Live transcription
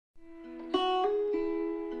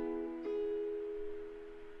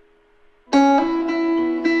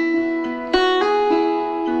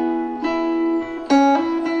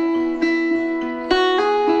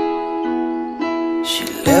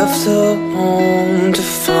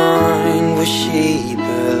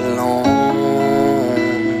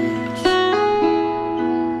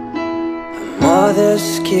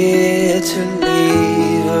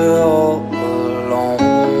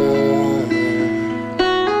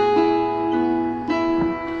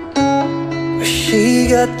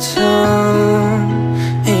got time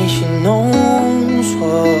and she knows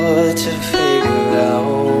what to figure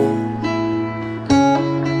out.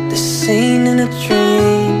 This ain't in a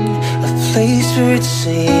dream, a place where it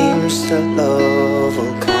seems that love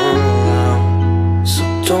will come around. So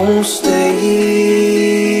don't stay,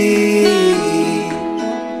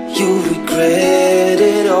 you'll regret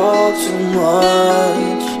it all too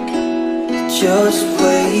much. Just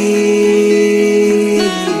wait,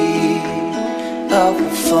 I will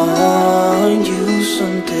find you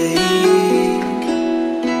someday.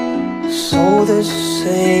 So the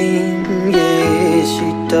same, yeah, she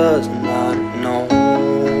does not know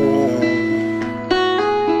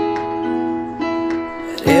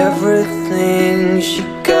that everything she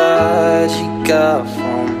got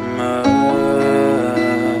from her.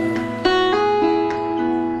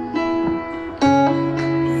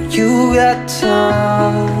 You got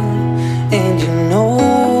time and you know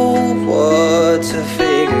what to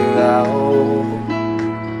figure out.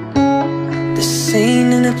 This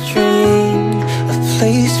ain't in a dream, a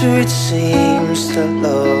place where it seems that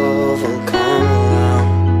love will come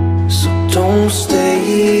around. So don't stay,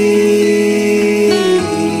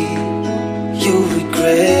 you'll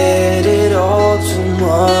regret it all too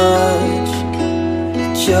much.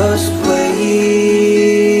 Just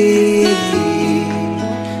wait,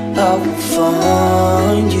 I will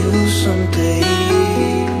find you someday.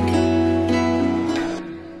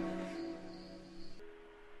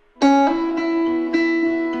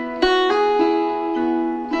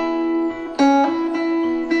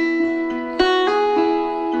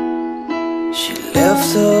 She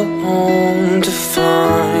left her home to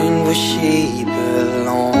find where she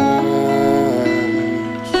belongs.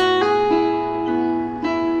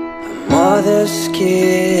 Her mother's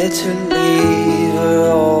scared to leave her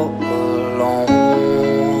all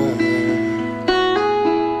alone.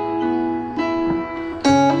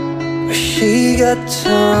 But she got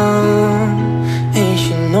time and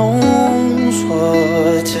she knows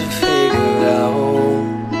what to figure out.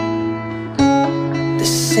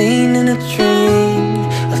 This ain't in a dream,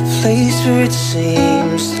 a place where it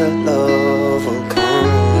seems that love will come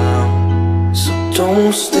around. So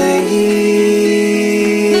don't stay,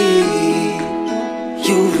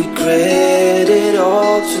 you'll regret it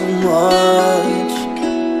all too much.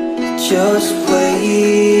 Just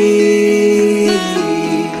wait,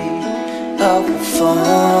 I will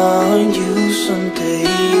find you someday.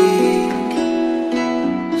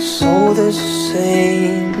 So the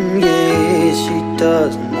same, yeah, she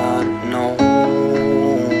does not know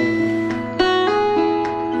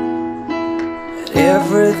that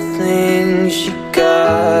everything she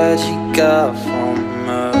got from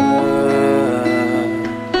her.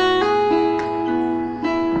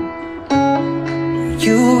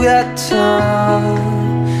 You got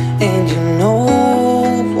time and you know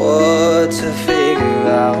what to figure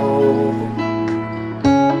out.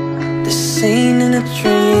 This ain't in a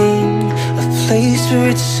dream, a place where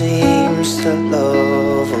it seems that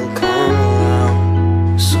love will come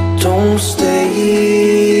around. So don't stay,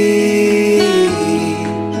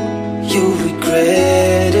 you'll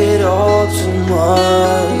regret it all too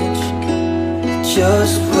much.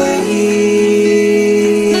 Just wait,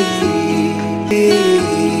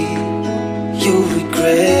 you'll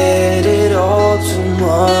regret it all too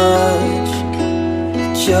much.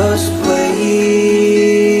 Just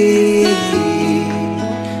wait,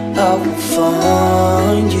 I will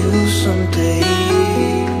find you someday.